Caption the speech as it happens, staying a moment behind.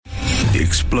The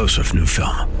explosive new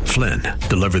film, Flynn,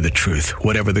 deliver the truth,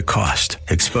 whatever the cost,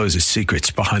 exposes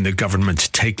secrets behind the government's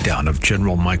takedown of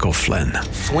General Michael Flynn.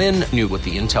 Flynn knew what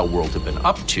the intel world had been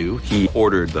up to. He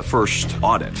ordered the first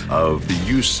audit of the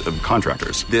use of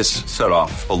contractors. This set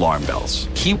off alarm bells.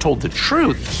 He told the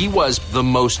truth. He was the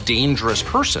most dangerous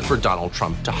person for Donald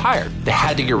Trump to hire. They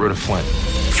had to get rid of Flynn.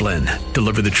 Flynn,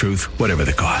 deliver the truth, whatever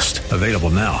the cost. Available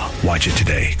now. Watch it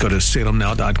today. Go to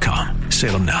salemnow.com.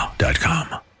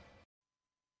 salemnow.com.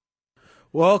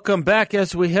 Welcome back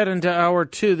as we head into Hour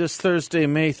 2 this Thursday,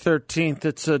 May 13th.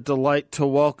 It's a delight to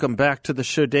welcome back to the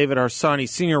show David Arsani,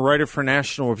 senior writer for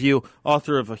National Review,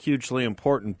 author of a hugely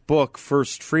important book,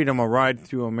 First Freedom, A Ride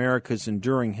Through America's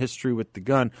Enduring History with the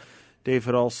Gun.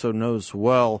 David also knows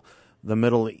well the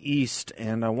Middle East,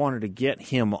 and I wanted to get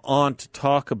him on to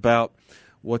talk about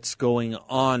what's going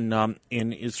on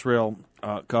in Israel,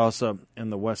 Gaza, and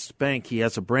the West Bank. He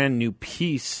has a brand new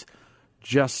piece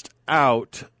just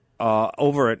out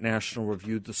over at National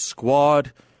Review. The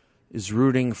Squad is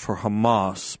rooting for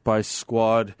Hamas. By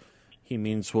squad, he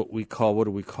means what do we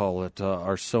call it?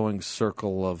 Our sewing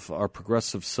circle our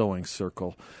progressive sewing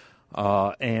circle.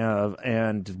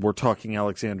 And we're talking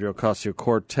Alexandria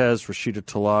Ocasio-Cortez, Rashida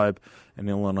Tlaib, and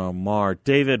Ilhan Omar.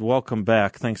 David, welcome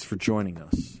back. Thanks for joining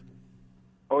us.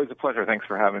 Always a pleasure. Thanks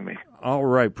for having me. All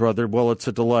right, brother. Well, it's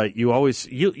a delight. You always,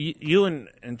 you and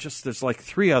just there's like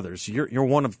three others. You're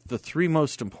one of the three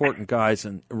most important guys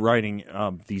in writing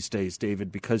these days,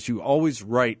 David, because you always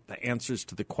write the answers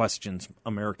to the questions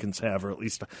Americans have, or at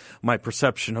least my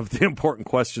perception of the important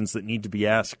questions that need to be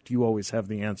asked. You always have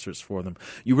the answers for them.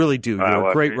 You really do. You're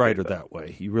a great writer that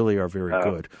way. You really are very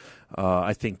good.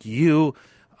 I think you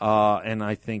and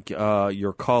I think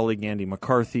your colleague Andy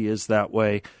McCarthy is that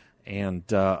way. And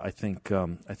I think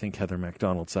Heather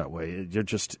McDonald's that way. You're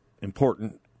just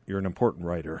important. You're an important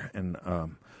writer, and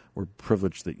we're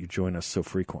privileged that you join us so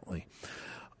frequently.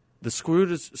 The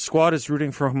squad is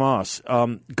rooting for Hamas.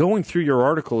 Going through your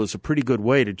article is a pretty good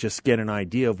way to just get an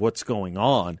idea of what's going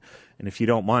on. And if you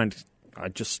don't mind,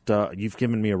 you've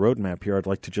given me a roadmap here. I'd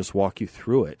like to just walk you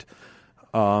through it.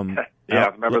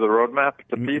 Remember the roadmap,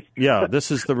 the piece? Yeah,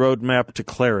 this is the roadmap to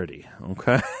clarity,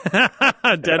 okay?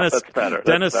 Dennis, that's better.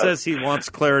 Dennis says he wants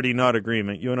clarity, not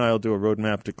agreement. You and I will do a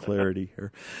roadmap to clarity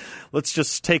here. Let's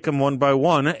just take them one by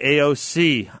one.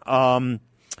 AOC.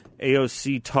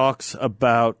 AOC talks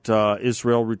about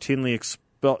Israel routinely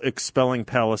expelling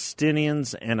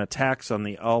Palestinians and attacks on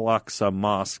the Al-Aqsa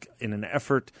Mosque in an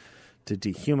effort to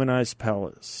dehumanize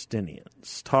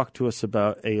Palestinians. Talk to us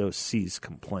about AOC's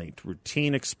complaint,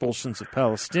 routine expulsions of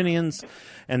Palestinians,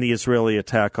 and the Israeli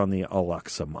attack on the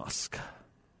Al-Aqsa Mosque.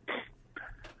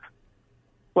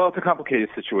 Well, it's a complicated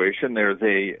situation. There's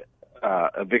a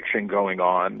eviction going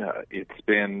on. It's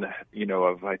been,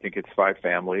 I think it's 5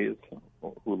 families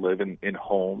who live in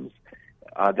homes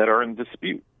that are in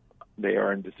dispute. They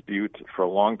are in dispute for a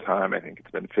long time. I think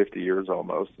it's been 50 years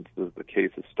almost since the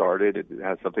case has started. It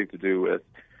has something to do with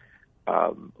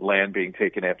land being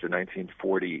taken after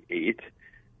 1948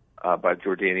 by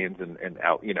Jordanians and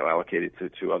allocated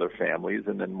to other families.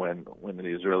 And then when the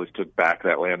Israelis took back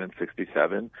that land in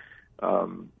 '67,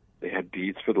 they had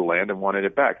deeds for the land and wanted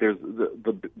it back. There's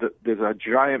a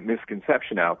giant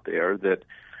misconception out there that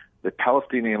the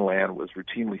Palestinian land was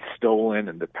routinely stolen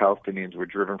and the Palestinians were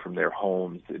driven from their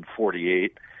homes in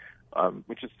 '48,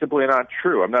 which is simply not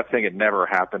true. I'm not saying it never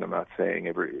happened. I'm not saying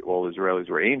all Israelis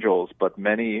were angels, but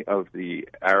many of the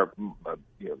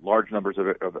large numbers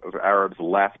of Arabs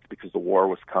left because the war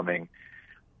was coming,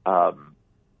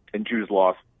 and Jews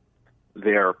lost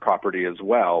their property as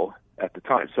well at the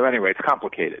time. So anyway, it's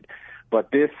complicated. But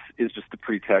this is just the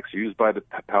pretext used by the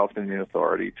Palestinian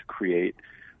Authority to create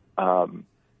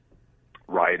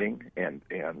rioting and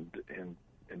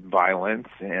violence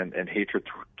and hatred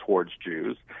towards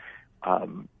Jews,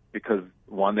 because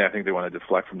one, I think they want to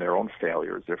deflect from their own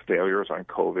failures. Their failures on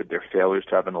COVID, their failures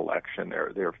to have an election,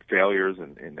 their failures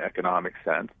in economic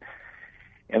sense,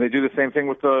 and they do the same thing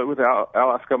with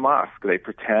Al-Aqsa Mosque. They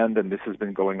pretend, and this has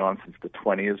been going on since the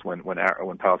 1920s,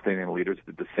 when Palestinian leaders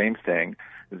did the same thing,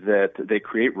 that they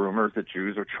create rumors that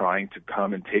Jews are trying to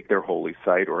come and take their holy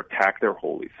site or attack their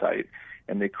holy site,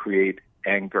 and they create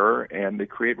anger and they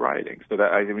create rioting. So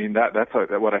that's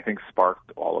what I think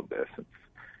sparked all of this.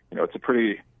 It's a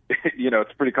pretty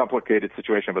it's a pretty complicated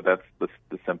situation, but that's the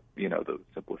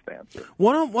simplest answer.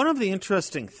 One of the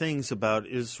interesting things about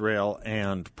Israel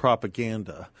and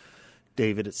propaganda,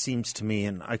 David, it seems to me,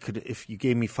 and if you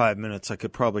gave me 5 minutes, I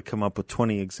could probably come up with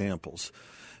 20 examples.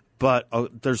 But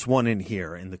there's one in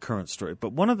here in the current story.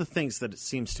 But one of the things that it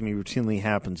seems to me routinely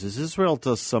happens is Israel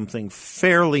does something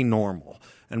fairly normal.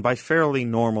 And by fairly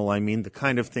normal, I mean the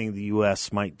kind of thing the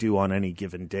U.S. might do on any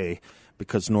given day,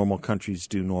 because normal countries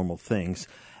do normal things.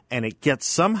 And it gets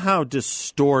somehow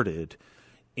distorted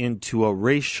into a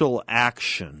racial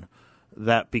action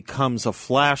that becomes a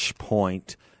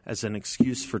flashpoint as an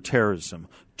excuse for terrorism.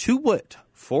 To wit,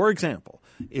 for example,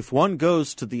 if one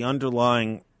goes to the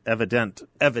underlying evident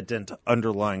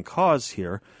underlying cause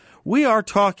here, we are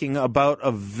talking about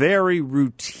a very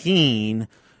routine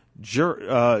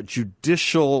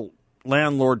judicial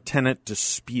landlord-tenant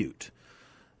dispute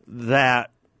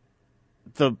that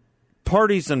the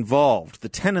parties involved, the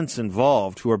tenants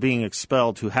involved who are being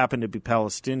expelled, who happen to be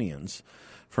Palestinians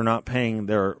for not paying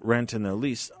their rent and their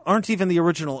lease, aren't even the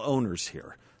original owners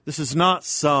here. This is not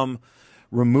some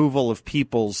removal of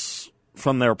people's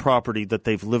from their property that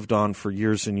they've lived on for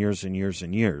years and years and years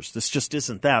and years. This just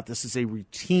isn't that. This is a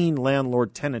routine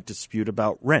landlord-tenant dispute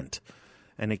about rent,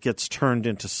 and it gets turned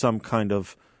into some kind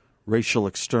of racial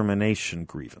extermination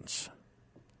grievance.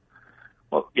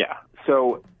 Well, yeah.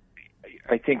 So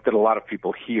I think that a lot of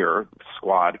people here,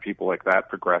 Squad, people like that,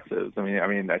 progressives. I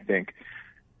mean, I think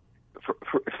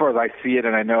as far as I see it,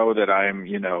 and I know that I'm,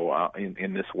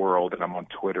 in this world and I'm on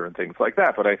Twitter and things like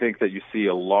that, but I think that you see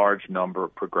a large number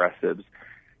of progressives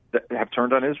that have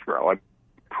turned on Israel. I'm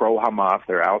pro-Hamas.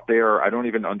 They're out there. I don't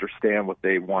even understand what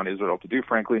they want Israel to do,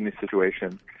 frankly, in these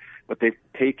situations. But they've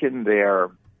taken their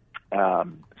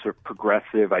sort of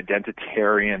progressive,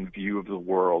 identitarian view of the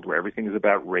world, where everything is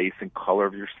about race and color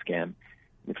of your skin.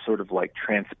 They've sort of like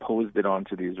transposed it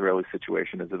onto the Israeli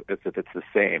situation as if it's the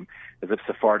same, as if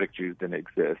Sephardic Jews didn't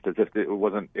exist, as if it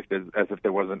wasn't, as if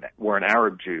there weren't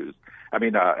Arab Jews. I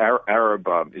mean, Arab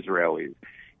Israelis.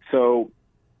 So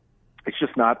it's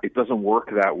just not. It doesn't work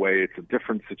that way. It's a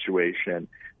different situation.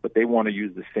 But they want to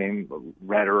use the same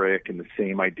rhetoric and the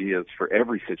same ideas for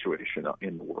every situation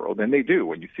in the world, and they do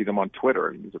when you see them on Twitter.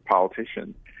 I mean, these are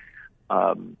politicians.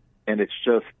 And it's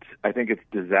just, I think it's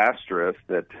disastrous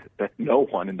that no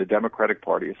one in the Democratic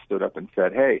Party has stood up and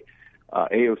said, hey,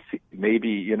 AOC,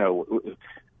 maybe,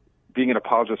 being an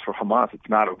apologist for Hamas, it's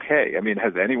not okay. I mean,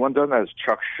 has anyone done that? Has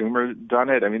Chuck Schumer done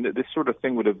it? I mean, this sort of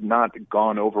thing would have not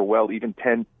gone over well even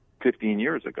 10, 15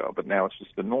 years ago, but now it's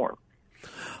just the norm.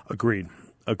 Agreed.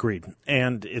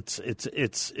 And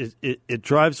it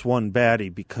drives one batty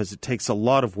because it takes a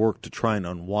lot of work to try and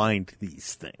unwind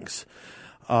these things.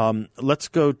 Let's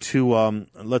move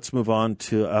on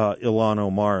to Ilhan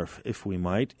Omar, if we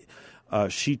might.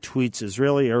 She tweets,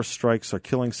 Israeli airstrikes are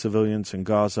killing civilians in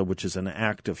Gaza, which is an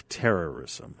act of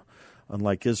terrorism.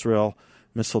 Unlike Israel,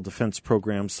 missile defense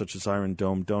programs such as Iron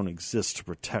Dome don't exist to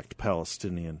protect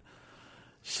Palestinian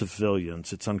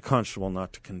civilians. It's unconscionable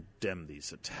not to condemn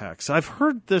these attacks. I've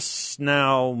heard this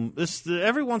now.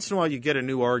 Every once in a while you get a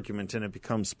new argument and it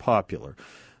becomes popular.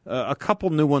 A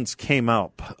couple new ones came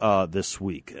out this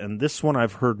week, and this one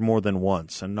I've heard more than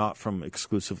once, and not from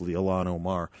exclusively Ilhan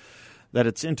Omar, that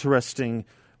it's interesting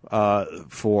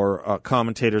for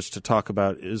commentators to talk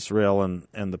about Israel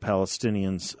and the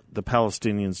Palestinians. The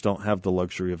Palestinians don't have the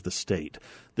luxury of the state.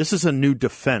 This is a new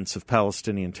defense of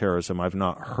Palestinian terrorism I've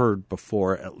not heard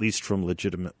before, at least from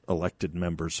legitimate elected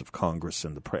members of Congress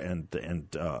and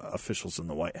officials in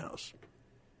the White House.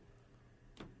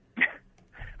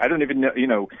 I don't even know,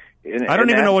 I don't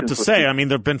even know what to say. I mean,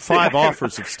 there have been 5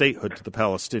 offers of statehood to the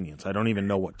Palestinians. I don't even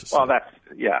know what to say. Well,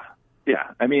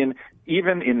 yeah. I mean,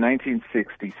 even in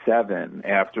 1967,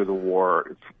 after the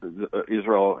war,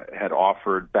 Israel had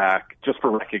offered back, just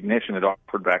for recognition, it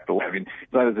offered back the land. I mean,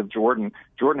 it's not as if Jordan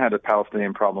had a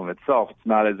Palestinian problem itself. It's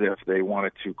not as if they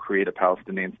wanted to create a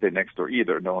Palestinian state next door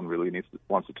either. No one really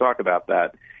wants to talk about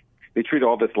that. They treat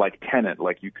all this like Tenet,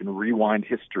 like you can rewind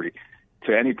history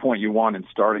to any point you want and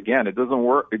start again. It doesn't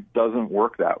work. It doesn't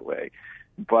work that way.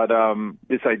 But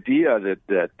this idea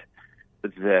that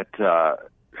it's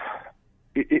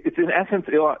in essence,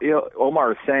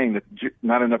 Omar is saying that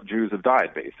not enough Jews have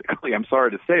died, basically. I'm sorry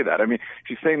to say that. I mean,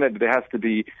 she's saying that there has to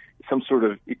be some sort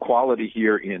of equality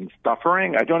here in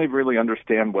suffering. I don't even really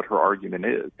understand what her argument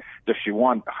is. Does she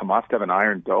want Hamas to have an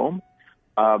Iron Dome?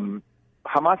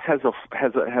 Hamas has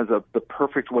the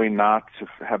perfect way not to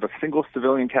have a single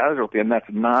civilian casualty, and that's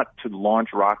not to launch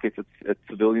rockets at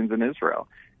civilians in Israel.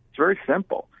 It's very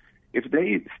simple. If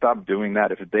they stopped doing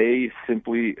that, if they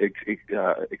simply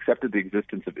accepted the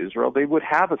existence of Israel, they would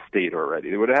have a state already.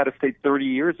 They would have had a state 30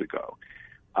 years ago.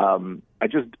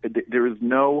 There is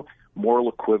no moral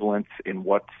equivalence in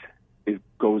what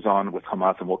goes on with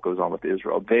Hamas and what goes on with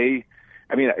Israel.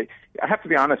 I have to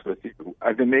be honest with you.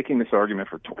 I've been making this argument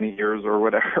for 20 years or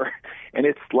whatever, and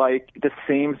it's like the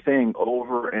same thing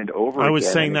over and over again. I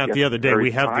was saying that the other day.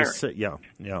 We have tiring. this,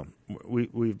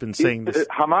 We've been saying this.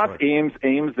 Hamas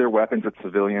aims their weapons at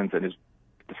civilians and is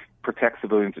to protect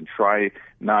civilians and try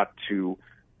not to.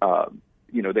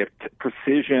 They have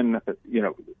precision.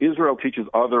 Israel teaches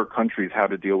other countries how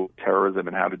to deal with terrorism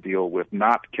and how to deal with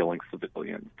not killing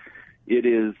civilians.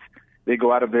 They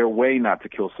go out of their way not to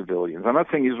kill civilians. I'm not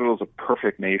saying Israel is a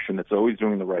perfect nation that's always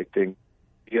doing the right thing.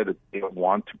 That they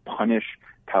want to punish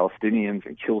Palestinians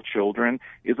and kill children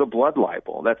is a blood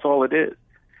libel. That's all it is.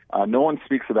 No one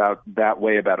speaks about that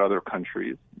way about other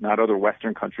countries, not other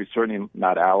Western countries, certainly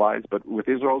not allies. But with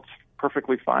Israel, it's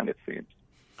perfectly fine, it seems.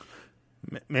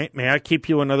 May I keep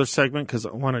you another segment? Because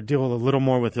I want to deal a little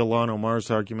more with Ilhan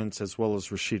Omar's arguments as well as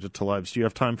Rashida Tlaib's. Do you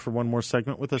have time for one more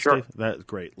segment with us, Sure. Dave? That's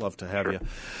great. Love to have you.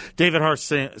 David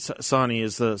Harsanyi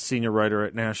is the senior writer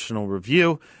at National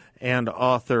Review and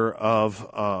author of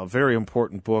a very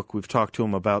important book. We've talked to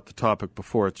him about the topic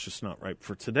before. It's just not right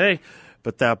for today.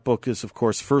 But that book is, of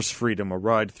course, First Freedom, A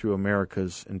Ride Through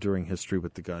America's Enduring History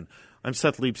with the Gun. I'm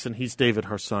Seth Leibson. He's David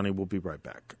Harsanyi. We'll be right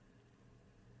back.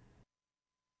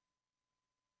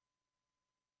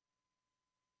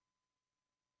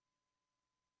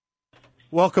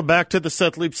 Welcome back to the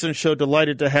Seth Leibson Show.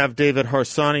 Delighted to have David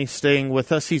Harsanyi staying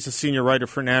with us. He's a senior writer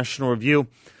for National Review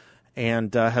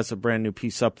and has a brand new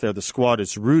piece up there. The Squad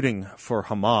is rooting for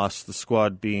Hamas, the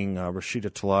Squad being Rashida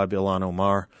Tlaib, Ilhan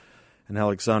Omar, and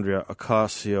Alexandria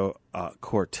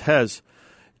Ocasio-Cortez.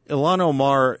 Ilhan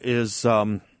Omar is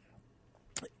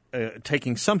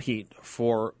taking some heat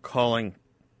for calling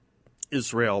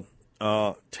Israel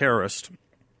terrorist.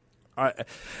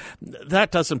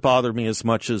 That doesn't bother me as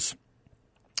much as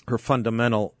her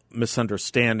fundamental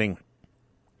misunderstanding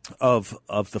of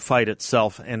the fight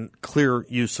itself and clear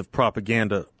use of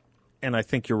propaganda. And I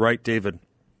think you're right, David,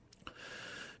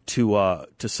 to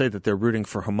say that they're rooting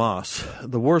for Hamas.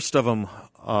 The worst of them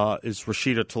is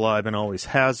Rashida Tlaib and always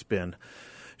has been.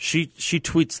 She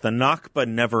tweets, "The Nakba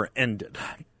never ended."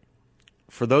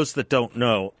 For those that don't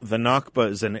know, the Nakba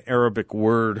is an Arabic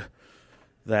word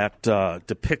that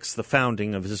depicts the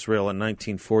founding of Israel in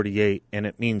 1948, and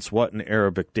it means what in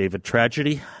Arabic, David?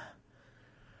 Tragedy?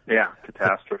 Yeah,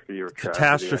 catastrophe or tragedy.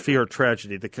 Catastrophe or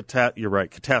tragedy. You're right.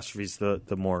 Catastrophe is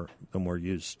the more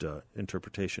used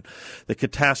interpretation. The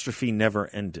catastrophe never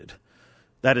ended.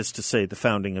 That is to say, the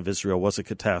founding of Israel was a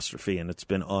catastrophe, and it's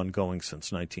been ongoing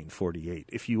since 1948.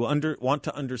 If you want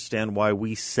to understand why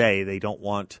we say they don't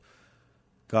want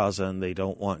Gaza and they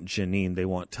don't want Jenin, they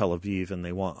want Tel Aviv and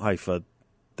they want Haifa,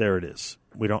 there it is.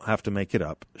 We don't have to make it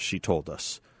up. She told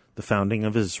us. The founding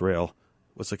of Israel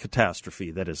was a catastrophe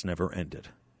that has never ended.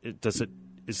 Does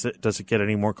it get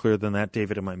any more clear than that,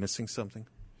 David? Am I missing something?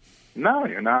 No,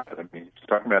 you're not. I mean, she's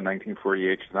talking about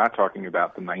 1948. She's not talking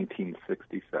about the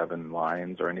 1967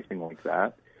 lines or anything like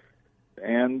that.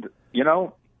 And,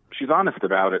 she's honest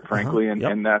about it, frankly,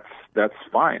 and that's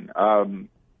fine.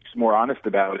 She's more honest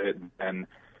about it than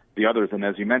the others, and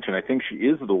as you mentioned, I think she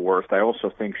is the worst. I also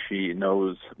think she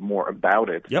knows more about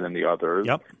it than the others,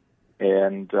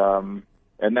 and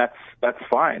that's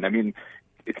fine. I mean,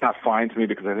 it's not fine to me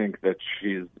because I think that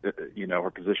she's,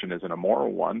 her position isn't a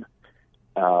moral one,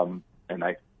 and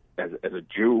I, as a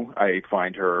Jew, I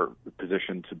find her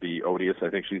position to be odious. I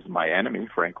think she's my enemy,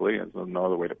 frankly. There's no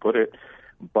other way to put it.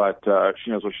 But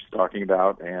she knows what she's talking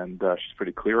about, and she's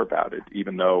pretty clear about it,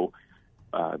 even though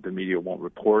the media won't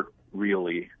report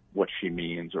really what she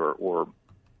means or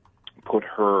put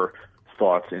her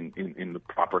thoughts in the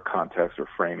proper context or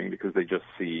framing, because they just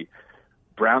see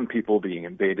brown people being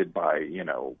invaded by,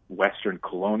 Western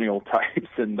colonial types,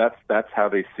 and that's how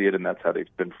they see it, and that's how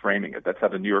they've been framing it. That's how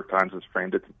the New York Times has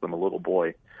framed it since I'm a little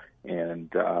boy,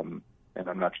 and I'm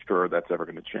not sure that's ever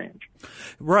going to change.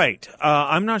 Right.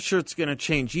 I'm not sure it's going to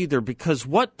change either, because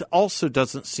what also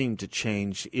doesn't seem to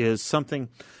change is something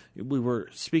we were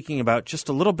speaking about just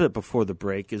a little bit before the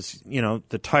break, is,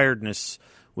 the tiredness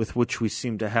with which we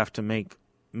seem to have to make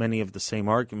many of the same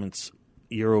arguments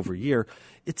year over year.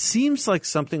 It seems like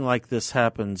something like this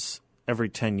happens every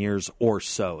 10 years or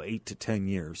so, 8 to 10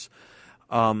 years,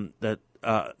 that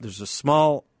there's a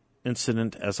small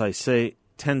incident, as I say,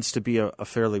 tends to be a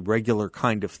fairly regular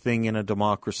kind of thing in a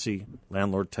democracy,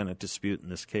 landlord-tenant dispute in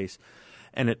this case,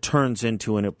 and it turns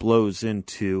into and it blows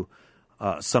into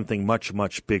something much,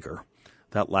 much bigger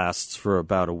that lasts for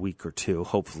about a week or two,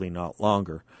 hopefully not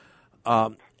longer.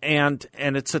 And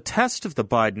it's a test of the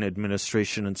Biden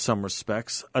administration in some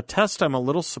respects, a test I'm a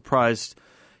little surprised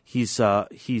he's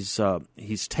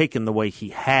taken the way he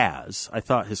has. I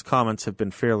thought his comments have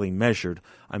been fairly measured.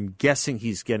 I'm guessing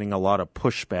he's getting a lot of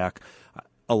pushback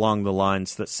along the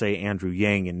lines that, say, Andrew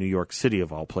Yang in New York City,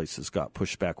 of all places, got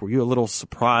pushback. Were you a little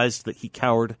surprised that he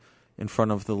cowered in front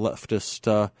of the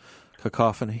leftist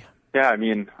cacophony? Yeah, I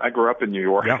mean, I grew up in New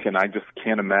York, and I just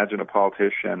can't imagine a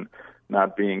politician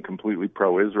not being completely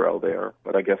pro-Israel there.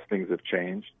 But I guess things have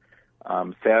changed.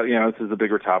 Sadly, this is a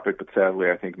bigger topic, but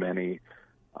sadly, I think many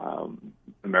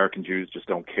American Jews just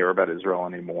don't care about Israel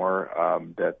anymore,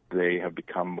 that they have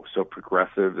become so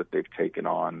progressive that they've taken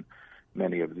on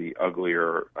many of the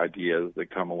uglier ideas that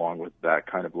come along with that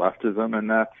kind of leftism, and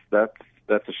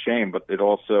that's a shame. But it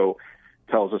also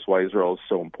tells us why Israel is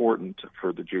so important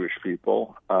for the Jewish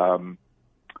people.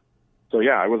 So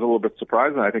yeah, I was a little bit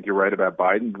surprised, and I think you're right about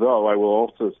Biden, though I will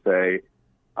also say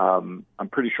I'm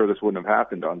pretty sure this wouldn't have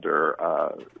happened under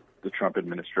the Trump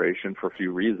administration for a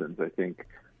few reasons. I think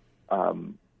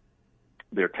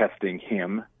they're testing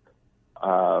him.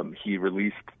 He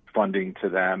released funding to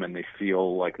them, and they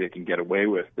feel like they can get away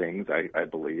with things. I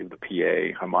believe the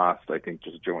PA, Hamas, I think,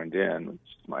 just joined in, which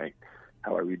is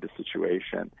how I read the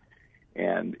situation.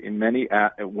 And in many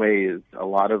ways, a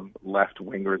lot of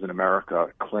left-wingers in America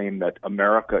claim that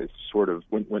America is sort of,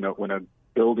 when a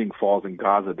building falls in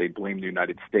Gaza, they blame the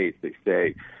United States. They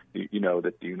say,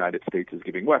 that the United States is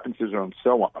giving weapons to Israel and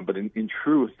so on. But in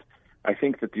truth, I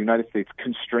think that the United States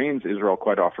constrains Israel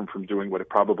quite often from doing what it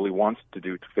probably wants to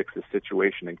do to fix the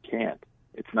situation and can't.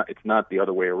 It's not the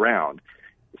other way around.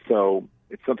 So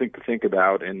it's something to think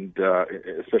about, and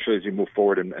especially as you move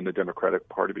forward and the Democratic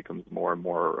Party becomes more and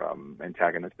more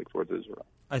antagonistic towards Israel.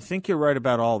 I think you're right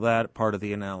about all that part of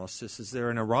the analysis. Is there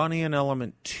an Iranian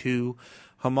element too?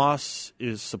 Hamas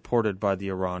is supported by the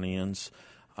Iranians,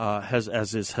 as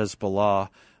is Hezbollah,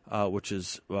 which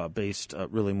is based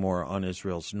really more on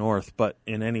Israel's north. But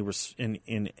in any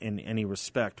any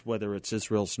respect, whether it's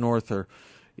Israel's north or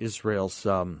Israel's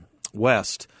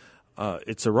west,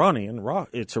 it's Iranian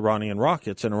rockets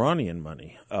and Iranian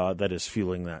money that is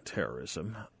fueling that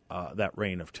terrorism, that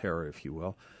reign of terror, if you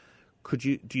will.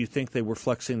 Do you think they were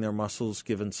flexing their muscles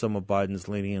given some of Biden's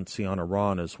leniency on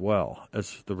Iran as well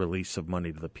as the release of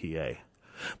money to the PA?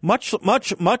 Much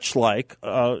like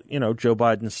Joe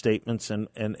Biden's statements and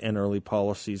early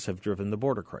policies have driven the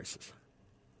border crisis.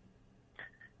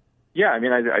 Yeah, I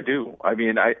mean, I do. I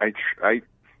mean, I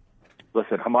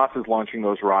listen. Hamas is launching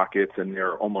those rockets, and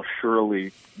they're almost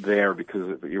surely there because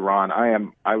of Iran.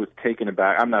 I was taken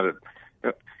aback. I'm not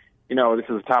this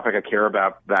is a topic I care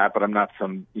about that, but I'm not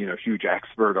some huge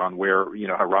expert on where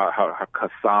how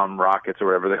Qassam rockets or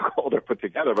whatever they're called are put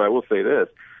together. But I will say this.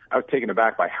 I was taken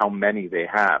aback by how many they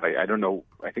have. I don't know.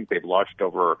 I think they've launched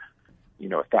over,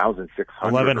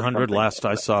 1,600. 1,100 last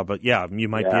I saw, but yeah, you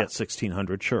might be at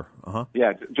 1,600, sure. Uh-huh.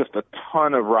 Yeah, just a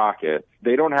ton of rockets.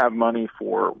 They don't have money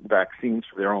for vaccines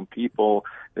for their own people.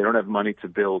 They don't have money to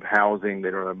build housing.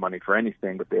 They don't have money for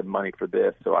anything, but they have money for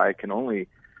this. So we can only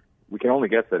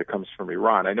guess that it comes from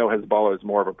Iran. I know Hezbollah is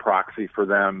more of a proxy for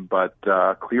them, but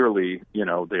clearly,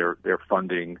 they're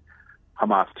funding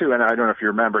Hamas too. And I don't know if you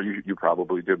remember, you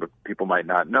probably do, but people might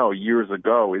not know. Years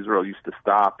ago, Israel used to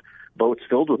stop boats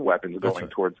filled with weapons going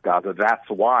towards Gaza. That's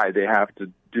why they have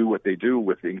to do what they do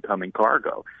with incoming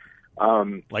cargo.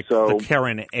 The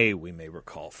Karen A, we may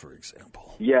recall, for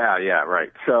example. Yeah,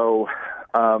 right. So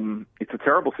it's a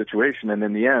terrible situation, and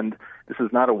in the end, this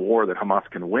is not a war that Hamas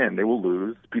can win. They will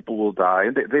lose. People will die.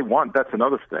 And they want, that's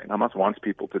another thing. Hamas wants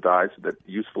people to die so that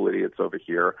useful idiots over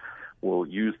here will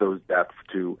use those deaths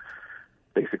to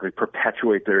basically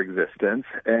perpetuate their existence.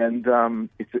 And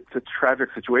it's a tragic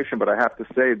situation, but I have to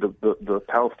say the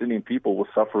Palestinian people will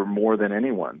suffer more than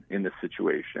anyone in this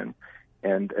situation.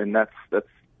 And that's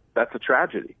a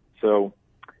tragedy. So,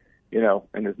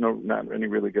 and there's not any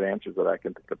really good answers that I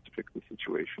can think of to fix the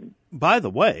situation. By the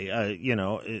way,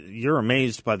 you're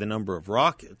amazed by the number of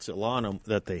rockets, Ilhan,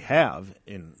 that they have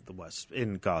in the West,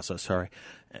 in Gaza. Sorry,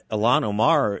 Ilhan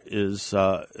Omar is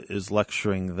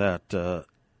lecturing that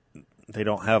they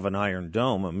don't have an Iron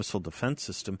Dome, a missile defense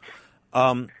system.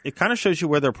 It kind of shows you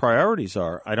where their priorities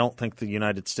are. I don't think the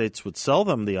United States would sell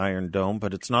them the Iron Dome,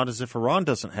 but it's not as if Iran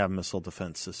doesn't have missile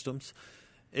defense systems.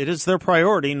 It is their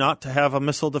priority not to have a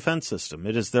missile defense system.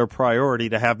 It is their priority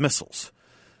to have missiles.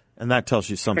 And that tells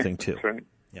you something, too. That's right.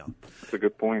 Yeah. That's a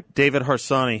good point. David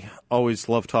Harsanyi, always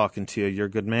love talking to you. You're a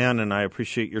good man, and I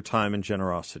appreciate your time and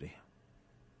generosity.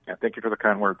 Yeah, thank you for the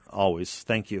kind words. Always.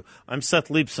 Thank you. I'm Seth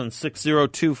Leibsohn,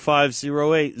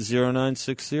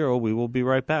 602-508-0960. We will be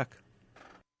right back.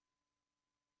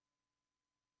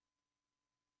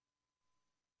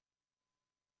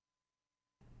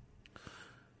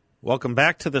 Welcome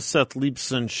back to the Seth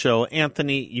Leibsohn Show.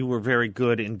 Anthony, you were very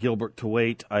good in Gilbert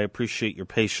Kuwait. I appreciate your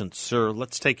patience, sir.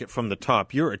 Let's take it from the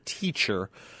top. You're a teacher.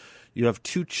 You have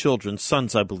 2 children,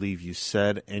 sons, I believe you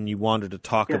said, and you wanted to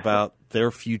talk about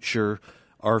their future,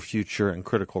 our future, and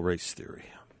critical race theory.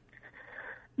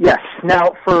 Yes.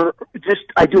 Now,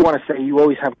 I do want to say you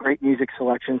always have great music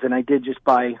selections, and I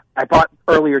bought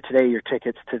earlier today your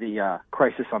tickets to the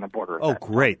Crisis on the Border event. Oh,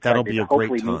 great. That'll be a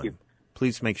great time.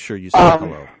 Please make sure you say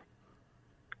hello.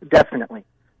 Definitely.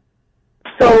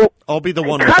 So I'll be the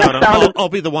one I'll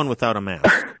be the one without a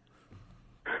mask.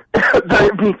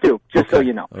 Me too, just so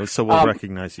you know. So we'll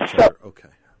recognize each other. Okay.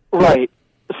 Right.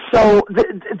 So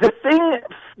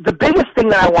the biggest thing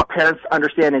that I want parents to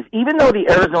understand is even though the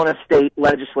Arizona State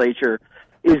Legislature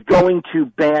is going to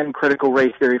ban critical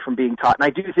race theory from being taught, and I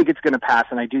do think it's going to pass,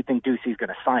 and I do think Ducey's going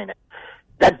to sign it,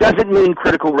 that doesn't mean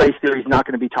critical race theory is not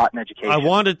going to be taught in education. I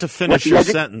wanted to finish your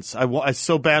sentence. I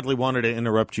so badly wanted to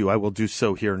interrupt you. I will do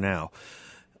so here now.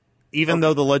 Even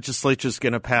though the legislature is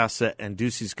going to pass it and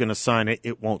Ducey's going to sign it,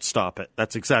 it won't stop it.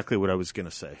 That's exactly what I was going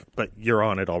to say. But you're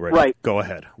on it already. Right. Go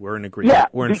ahead. We're in agreement. Yeah,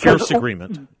 we're in fierce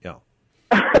agreement. Yeah.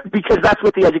 Because that's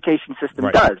what the education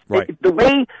system does. Right. The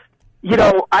way, you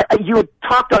had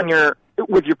talked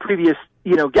with your previous,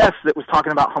 guest that was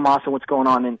talking about Hamas and what's going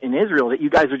on in Israel, that you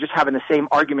guys are just having the same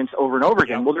arguments over and over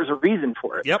again. Yep. Well, there's a reason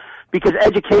for it. Yep. Because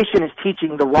education is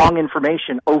teaching the wrong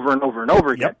information over and over and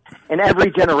over again. Yep. And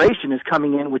every generation is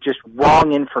coming in with just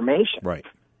wrong information. Right.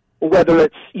 Whether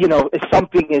it's, if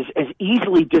something is as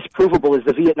easily disprovable as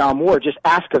the Vietnam War, just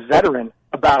ask a veteran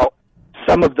about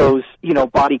some of those,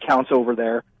 body counts over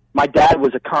there. My dad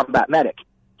was a combat medic.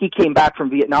 He came back from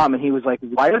Vietnam and he was like,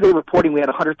 "Why are they reporting we had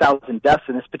 100,000 deaths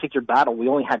in this particular battle? We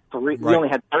only had three. Right. We only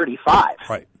had 35."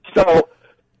 Right. So,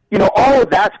 all of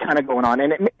that's kind of going on.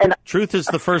 And truth is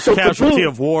the first casualty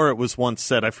of war. It was once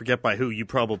said. I forget by who. You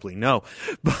probably know,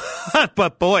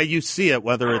 but boy, you see it.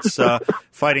 Whether it's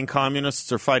fighting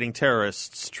communists or fighting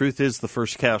terrorists, truth is the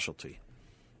first casualty.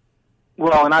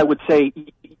 Well, and I would say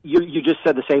you just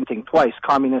said the same thing twice.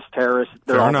 Communist, terrorists,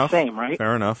 they're all the same, right?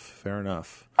 Fair enough.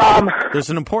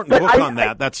 There's an important book on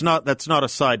that. That's not a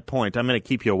side point. I'm going to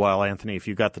keep you a while, Anthony. If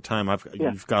you've got the time, you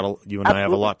and Absolutely. I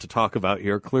have a lot to talk about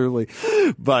here, clearly.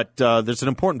 But there's an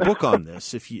important book on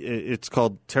this. It's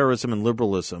called Terrorism and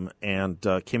Liberalism, and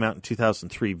came out in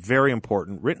 2003. Very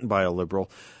important, written by a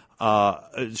liberal.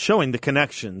 Showing the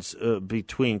connections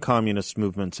between communist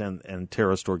movements and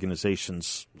terrorist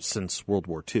organizations since World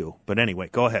War II. But anyway,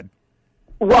 go ahead.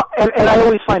 Well, and I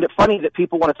always find it funny that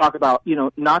people want to talk about,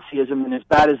 Nazism, and as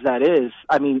bad as that is,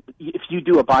 I mean, if you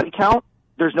do a body count,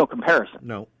 there's no comparison.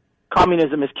 No.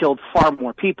 Communism has killed far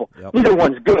more people. Yep. Neither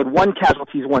one's good. One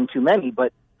casualty is one too many,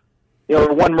 but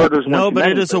one murder is one too many. No, but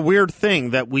it is a weird thing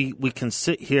that we can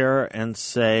sit here and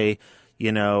say,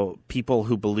 people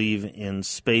who believe in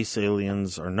space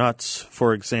aliens are nuts,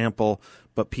 for example,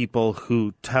 but people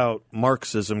who tout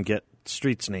Marxism get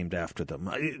streets named after them.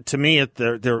 To me,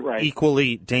 they're right.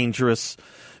 equally dangerous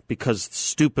because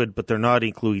stupid, but they're not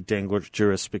equally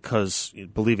dangerous because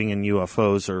believing in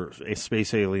UFOs or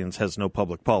space aliens has no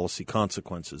public policy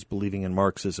consequences. Believing in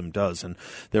Marxism does, and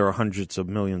there are hundreds of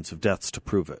millions of deaths to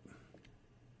prove it.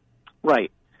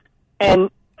 Right. And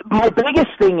my biggest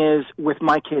thing is with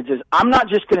my kids is I'm not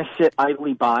just going to sit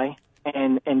idly by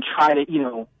and try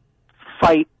to,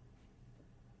 fight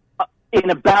in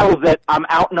a battle that I'm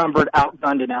outnumbered,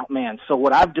 outgunned, and outmanned. So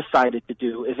what I've decided to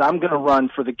do is I'm going to run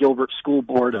for the Gilbert School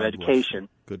Board of Education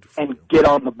and get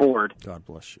on the board. God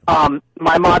bless you.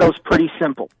 My motto's pretty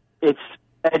simple. It's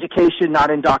education,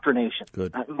 not indoctrination.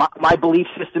 Good. My belief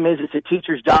system is it's a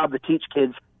teacher's job to teach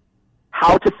kids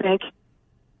how to think.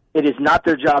 It is not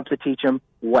their job to teach them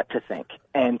what to think.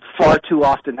 And far too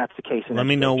often that's the case. Let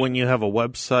me know when you have a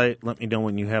website. Let me know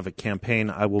when you have a campaign.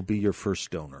 I will be your first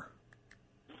donor.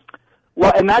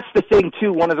 Well, and that's the thing,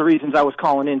 too. One of the reasons I was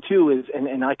calling in, too, is,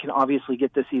 and I can obviously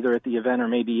get this either at the event or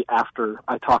maybe after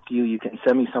I talk to you, you can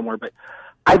send me somewhere, but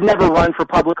I've never run for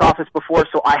public office before,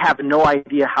 so I have no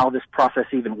idea how this process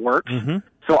even works. Mm-hmm.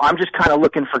 So I'm just kind of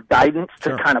looking for guidance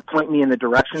to kind of point me in the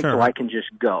direction so I can just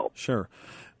go. Sure.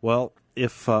 Well,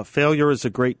 if failure is a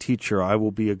great teacher, I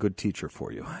will be a good teacher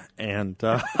for you. And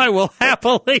I will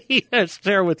happily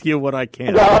share with you what I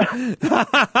can. Well,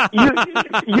 you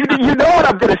know what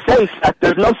I'm going to say, Seth.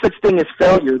 There's no such thing as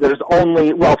failure. There's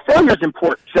only, failure's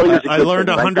important. Failure's I learned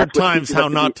 100 times how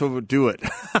not to do it.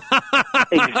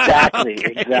 Exactly,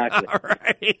 okay, exactly. All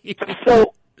right.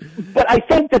 So, but I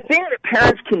think the thing that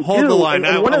parents can Hold the line.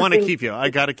 And I want to keep you. I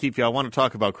got to keep you. I want to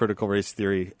talk about critical race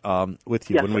theory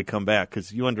with you when we come back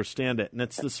because you understand it. And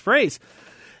it's this phrase.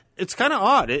 It's kind of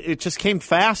odd. It just came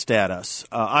fast at us.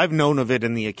 I've known of it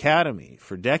in the academy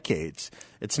for decades.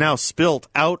 It's now spilt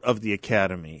out of the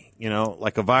academy,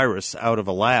 like a virus out of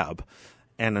a lab.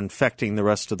 and infecting the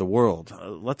rest of the world.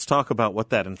 Let's talk about what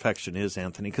that infection is,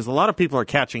 Anthony, because a lot of people are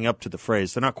catching up to the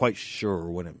phrase. They're not quite sure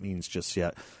what it means just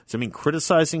yet. Does it mean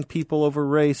criticizing people over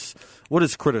race? What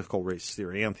is critical race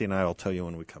theory? Anthony and I will tell you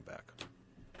when we come back.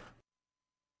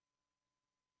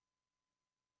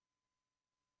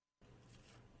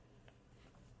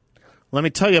 Let me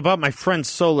tell you about my friend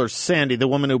Solar Sandy, the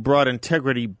woman who brought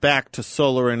integrity back to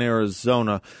solar in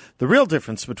Arizona. The real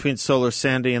difference between Solar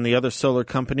Sandy and the other solar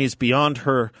companies, beyond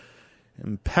her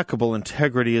impeccable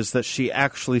integrity, is that she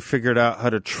actually figured out how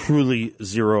to truly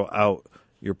zero out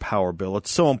your power bill. It's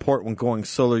so important when going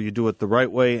solar you do it the right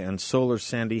way, and Solar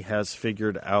Sandy has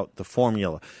figured out the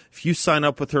formula. If you sign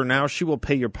up with her now, she will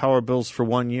pay your power bills for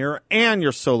 1 year and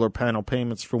your solar panel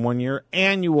payments for 1 year,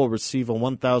 and you will receive a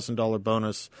 $1,000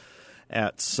 bonus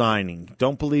at signing.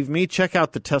 Don't believe me? Check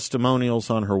out the testimonials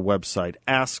on her website,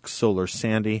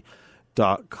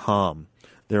 AskSolarSandy.com.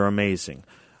 They're amazing.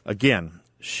 Again,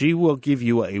 she will give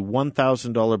you a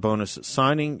 $1,000 bonus at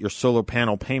signing, your solar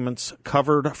panel payments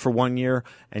covered for 1 year,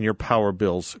 and your power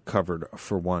bills covered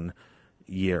for 1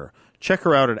 year. Check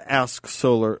her out at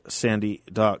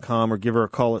AskSolarSandy.com or give her a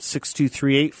call at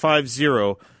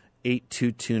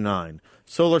 623-850-8229.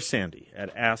 Solar Sandy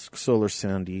at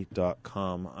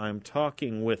AskSolarSandy.com. I'm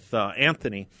talking with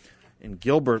Anthony in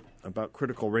Gilbert about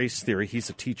critical race theory. He's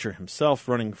a teacher himself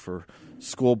running for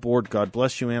school board. God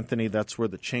bless you, Anthony. That's where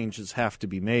the changes have to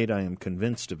be made. I am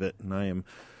convinced of it, and I am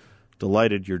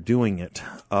delighted you're doing it.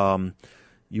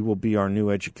 You will be our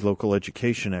new local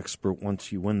education expert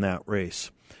once you win that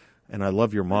race. And I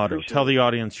love your motto. Tell the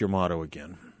audience your motto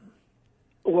again.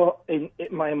 Well,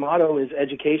 my motto is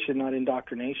education, not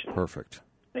indoctrination. Perfect.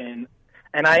 And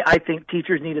I think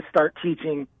teachers need to start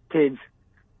teaching kids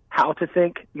how to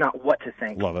think, not what to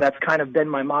think. Love it. That's kind of been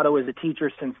my motto as a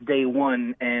teacher since day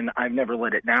one, and I've never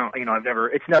let it down.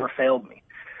 It's never failed me.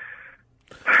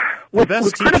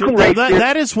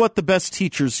 That is what the best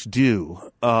teachers do,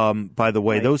 by the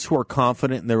way. Right. Those who are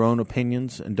confident in their own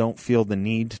opinions and don't feel the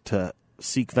need to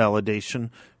seek validation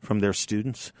from their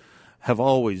students have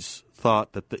always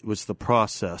thought that it was the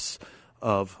process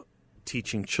of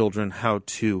teaching children how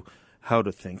to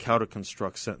think, how to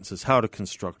construct sentences, how to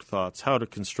construct thoughts, how to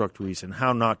construct reason,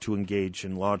 how not to engage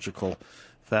in logical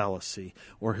fallacy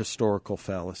or historical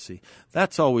fallacy.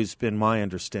 That's always been my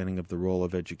understanding of the role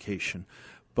of education.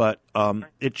 But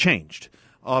it changed.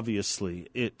 Obviously,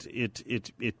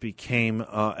 it became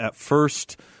at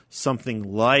first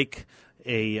something like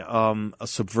a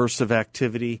subversive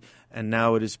activity, and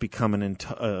now it has become an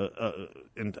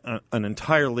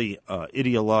entirely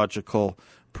ideological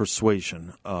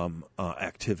persuasion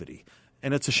activity.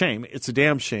 And it's a shame. It's a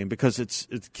damn shame because it's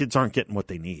kids aren't getting what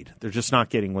they need. They're just not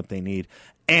getting what they need.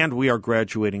 And we are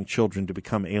graduating children to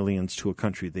become aliens to a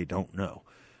country they don't know.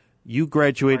 You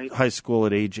graduate high school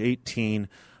at age 18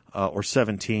 or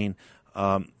 17.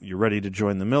 You're ready to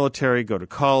join the military, go to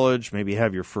college, maybe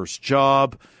have your first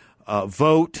job,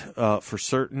 vote for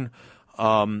certain,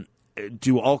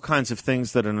 do all kinds of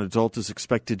things that an adult is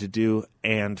expected to do,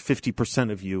 and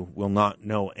 50% of you will not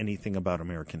know anything about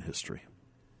American history.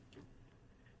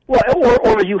 Well,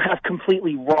 or you have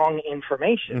completely wrong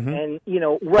information. Mm-hmm. And,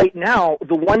 right now,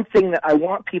 the one thing that I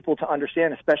want people to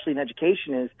understand, especially in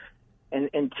education, is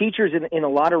and teachers in a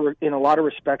lot of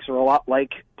respects are a lot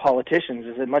like politicians,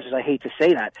 as much as I hate to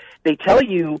say that. They tell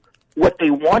you what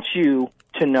they want you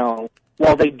to know,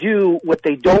 while they do what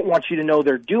they don't want you to know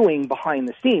they're doing behind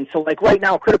the scenes. So, like right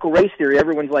now, critical race theory,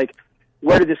 everyone's like,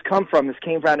 where did this come from? This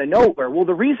came out of nowhere. Well,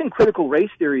 the reason critical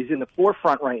race theory is in the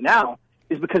forefront right now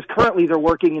is because currently they're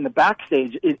working in the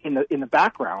backstage, in the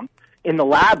background, in the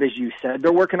lab, as you said.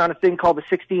 They're working on a thing called the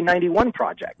 1691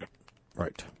 Project.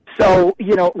 Right. So,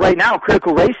 right now,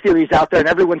 critical race theory is out there, and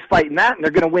everyone's fighting that, and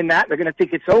they're going to win that, and they're going to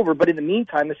think it's over. But in the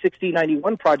meantime, the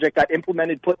 1691 Project got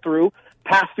implemented, put through,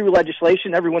 passed through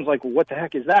legislation. Everyone's like, well, what the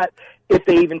heck is that, if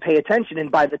they even pay attention? And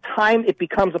by the time it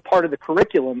becomes a part of the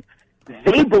curriculum,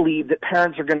 they believe that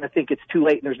parents are going to think it's too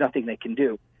late and there's nothing they can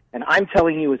do. And I'm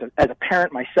telling you, as a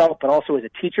parent myself, but also as a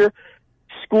teacher,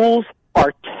 schools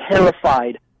are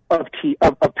terrified of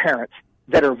parents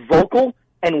that are vocal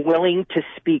and willing to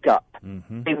speak up.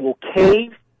 Mm-hmm. They will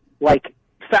cave like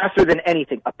faster than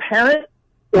anything. A parent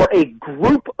or a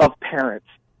group of parents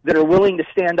that are willing to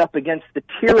stand up against the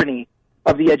tyranny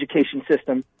of the education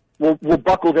system will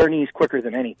buckle their knees quicker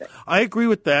than anything. I agree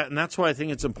with that, and that's why I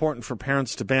think it's important for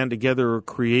parents to band together or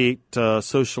create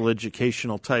social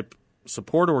educational type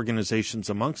support organizations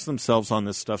amongst themselves on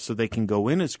this stuff so they can go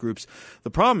in as groups.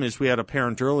 The problem is we had a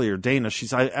parent earlier, Dana,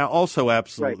 she's also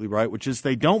absolutely right, which is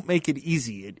they don't make it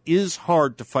easy. It is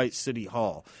hard to fight City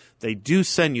Hall. They do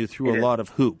send you through a lot of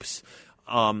hoops.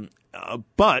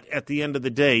 But at the end of the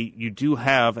day, you do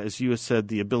have, as you have said,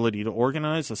 the ability to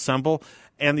organize, assemble,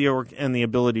 and the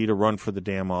ability to run for the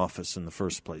damn office in the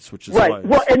first place, which is right.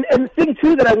 Well, and the thing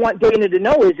too that I want Dana to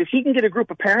know is if he can get a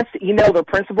group of parents to email their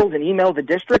principals and email the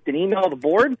district and email the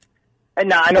board. And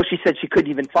now I know she said she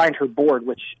couldn't even find her board,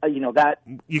 which that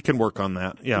you can work on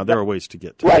that. Yeah, there are ways to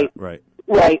get to right, that. Right.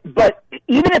 Right, but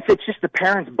even if it's just the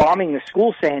parents bombing the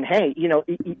school, saying, "Hey,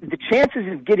 the chances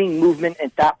of getting movement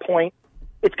at that point."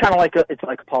 It's kind of like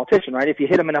a politician, right? If you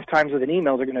hit them enough times with an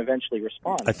email, they're going to eventually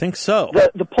respond. I think so.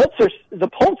 The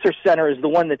Pulitzer Center is the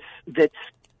one that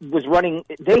was running.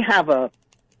 They have if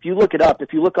you look it up,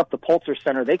 if you look up the Pulitzer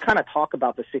Center, they kind of talk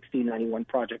about the 1691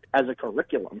 project as a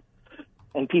curriculum,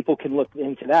 and people can look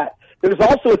into that. There's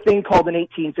also a thing called an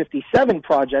 1857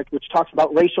 project, which talks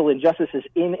about racial injustices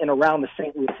in and around the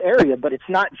St. Louis area, but it's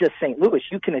not just St. Louis.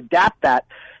 You can adapt that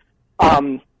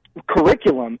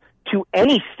curriculum to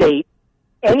any state,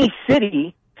 any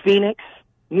city, Phoenix,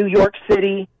 New York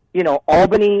City,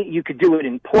 Albany. You could do it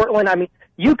in Portland. I mean,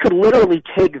 you could literally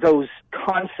take those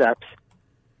concepts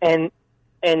and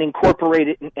incorporate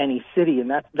it in any city,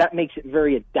 and that makes it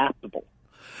very adaptable.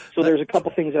 So there's a couple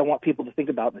things I want people to think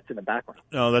about that's in the background.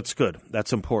 No, that's good.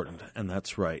 That's important, and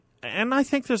that's right. And I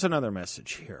think there's another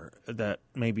message here that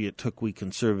maybe it took we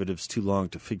conservatives too long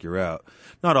to figure out.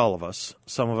 Not all of us.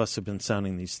 Some of us have been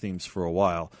sounding these themes for a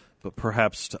while, but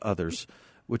perhaps to others,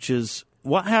 which is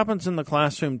what happens in the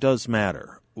classroom does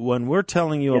matter. When we're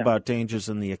telling you about dangers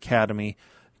in the academy,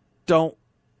 don't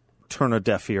turn a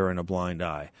deaf ear and a blind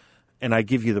eye. And I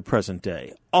give you the present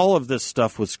day. All of this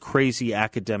stuff was crazy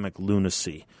academic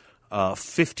lunacy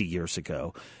 50 years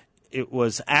ago. It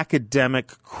was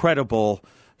academic, credible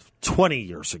 20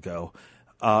 years ago.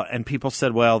 And people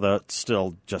said, well, that's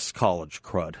still just college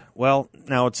crud. Well,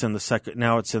 now it's in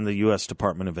the U.S.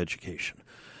 Department of Education.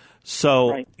 So,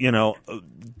 right.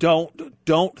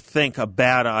 Don't think a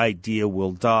bad idea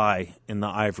will die in the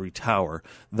ivory tower.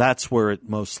 That's where it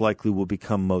most likely will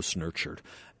become most nurtured.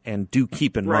 And do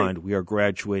keep in mind, we are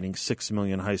graduating 6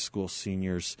 million high school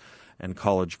seniors and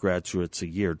college graduates a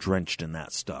year drenched in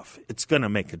that stuff. It's going to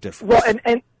make a difference.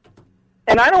 Well,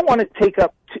 and I don't want to take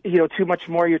up too much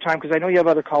more of your time because I know you have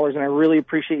other callers, and I really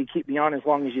appreciate you keep me on as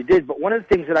long as you did. But one of the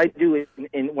things that I do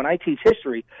when I teach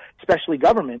history, especially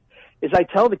government, is I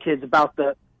tell the kids about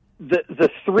the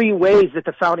three ways that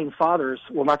the founding fathers,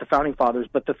 well, not the founding fathers,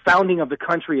 but the founding of the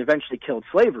country eventually killed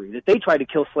slavery, that they tried to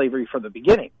kill slavery from the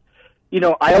beginning.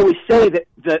 I always say that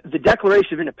the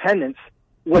Declaration of Independence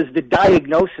was the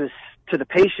diagnosis to the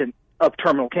patient of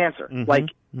terminal cancer.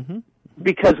 Mm-hmm.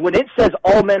 Because when it says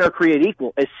all men are created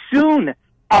equal, as soon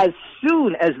as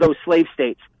those slave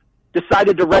states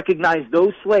decided to recognize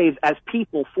those slaves as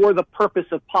people for the purpose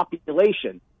of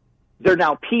population, they're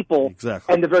now people,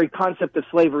 exactly. And the very concept of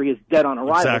slavery is dead on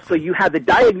arrival. Exactly. So you had the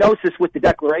diagnosis with the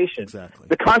Declaration. Exactly.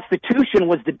 The Constitution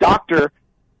was the doctor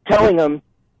telling them,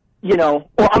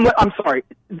 I'm sorry.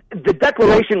 The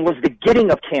Declaration was the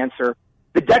getting of cancer.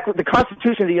 The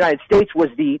Constitution of the United States was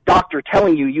the doctor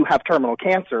telling you have terminal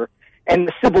cancer, and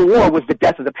the Civil War was the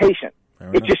death of the patient.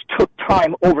 It just took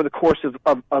time over the course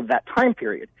of that time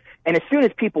period. And as soon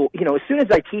as people, as soon as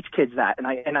I teach kids that, and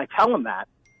I tell them that,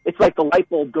 it's like the light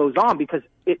bulb goes on because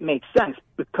it makes sense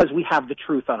because we have the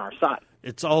truth on our side.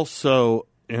 It's also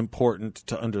important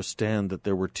to understand that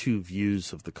there were two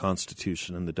views of the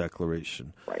Constitution and the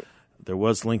Declaration. Right. There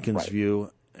was Lincoln's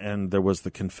view, and there was the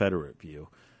Confederate view.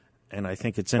 And I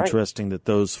think it's interesting that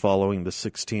those following the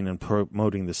 16 and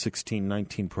promoting the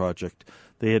 1619 Project,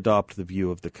 they adopt the view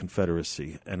of the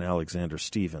Confederacy and Alexander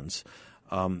Stephens.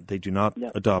 They do not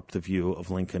adopt the view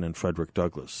of Lincoln and Frederick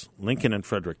Douglass. Lincoln and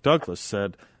Frederick Douglass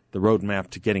said the roadmap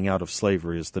to getting out of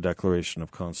slavery is the Declaration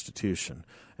of Constitution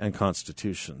and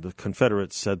Constitution. The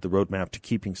Confederates said the roadmap to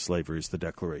keeping slavery is the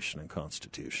Declaration and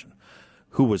Constitution.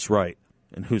 Who was right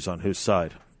and who's on whose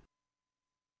side?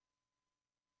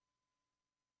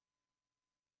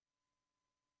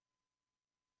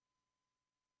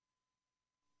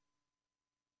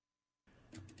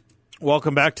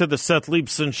 Welcome back to the Seth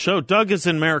Leibsohn Show. Doug is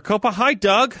in Maricopa. Hi,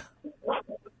 Doug. Well,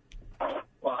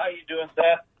 how you doing,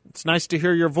 Seth? It's nice to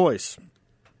hear your voice.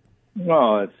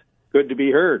 Well, it's good to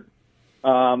be heard.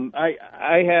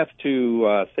 I have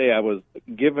to say I was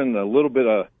given a little bit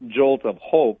of jolt of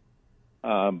hope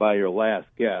by your last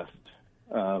guest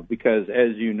because,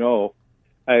 as you know,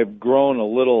 I've grown a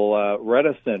little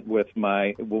reticent with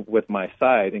my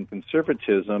side in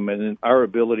conservatism and in our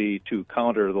ability to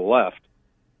counter the left.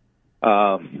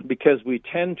 Because we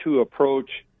tend to approach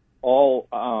all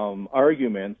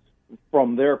arguments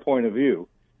from their point of view,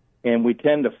 and we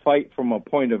tend to fight from a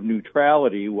point of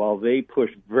neutrality while they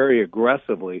push very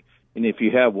aggressively And if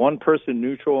you have one person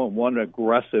neutral and one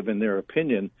aggressive in their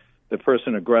opinion, the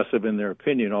person aggressive in their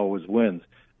opinion always wins.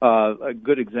 A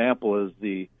good example is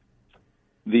the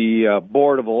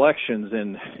Board of Elections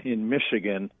in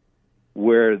Michigan,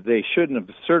 where they shouldn't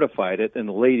have certified it, and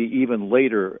the lady even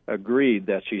later agreed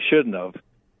that she shouldn't have,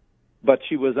 but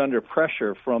she was under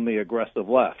pressure from the aggressive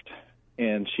left,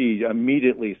 and she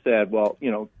immediately said, well,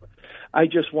 I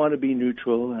just want to be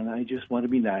neutral and I just want to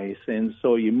be nice, and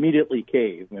so you immediately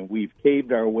cave, and we've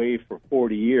caved our way for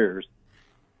 40 years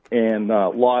and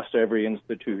lost every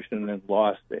institution and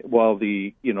lost,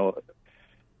 the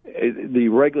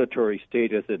regulatory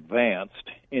state has advanced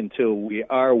until we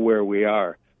are where we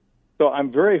are. So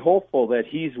I'm very hopeful that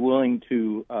he's willing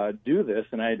to do this,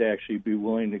 and I'd actually be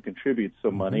willing to contribute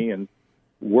some money and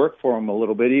work for him a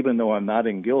little bit, even though I'm not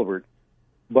in Gilbert.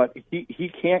 But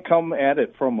he can't come at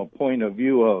it from a point of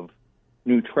view of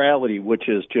neutrality, which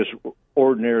is just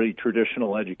ordinary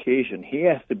traditional education. He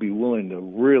has to be willing to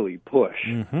really push,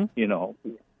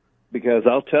 because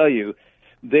I'll tell you,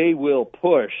 they will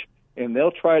push, and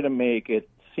they'll try to make it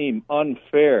seem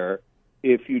unfair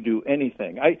if you do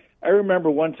anything. I remember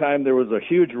one time there was a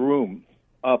huge room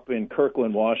up in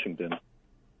Kirkland, Washington,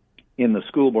 in the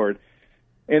school board,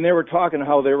 and they were talking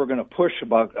how they were going to push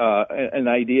about an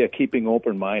idea of keeping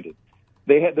open-minded.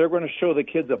 They're going to show the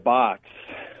kids a box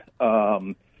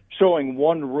showing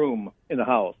one room in the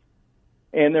house,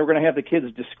 and they were going to have the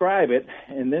kids describe it,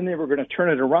 and then they were going to turn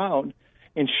it around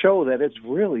and show that it's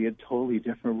really a totally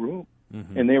different room.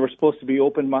 And they were supposed to be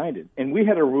open-minded. And we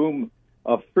had a room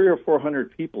of 300 or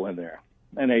 400 people in there,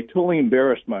 and I totally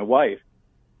embarrassed my wife,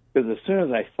 because as soon as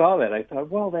I saw that, I thought,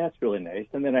 well, that's really nice.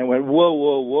 And then I went, whoa,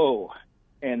 whoa, whoa.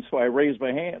 And so I raised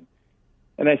my hand.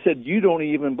 And I said, you don't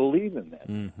even believe in that.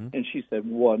 And she said,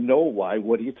 well, no, why?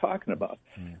 What are you talking about?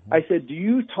 I said, do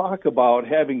you talk about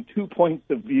having 2 points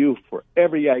of view for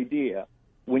every idea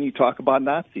when you talk about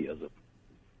Nazism?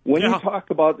 When you talk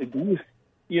about,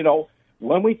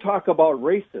 when we talk about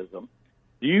racism,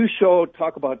 do you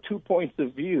talk about 2 points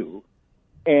of view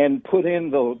and put in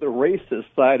the racist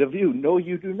side of you? No,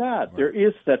 you do not. Right. There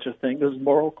is such a thing as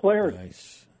moral clarity.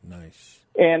 Nice.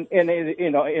 And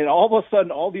all of a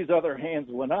sudden, all these other hands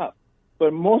went up.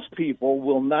 But most people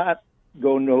will not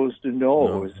go nose to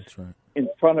nose in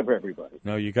front of everybody.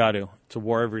 No, you got to. It's a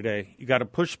war every day. You got to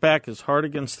push back as hard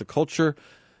against the culture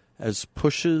as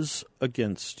pushes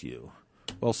against you.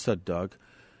 Well said, Doug.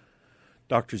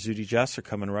 Dr. Zuhdi Jasser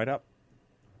coming right up.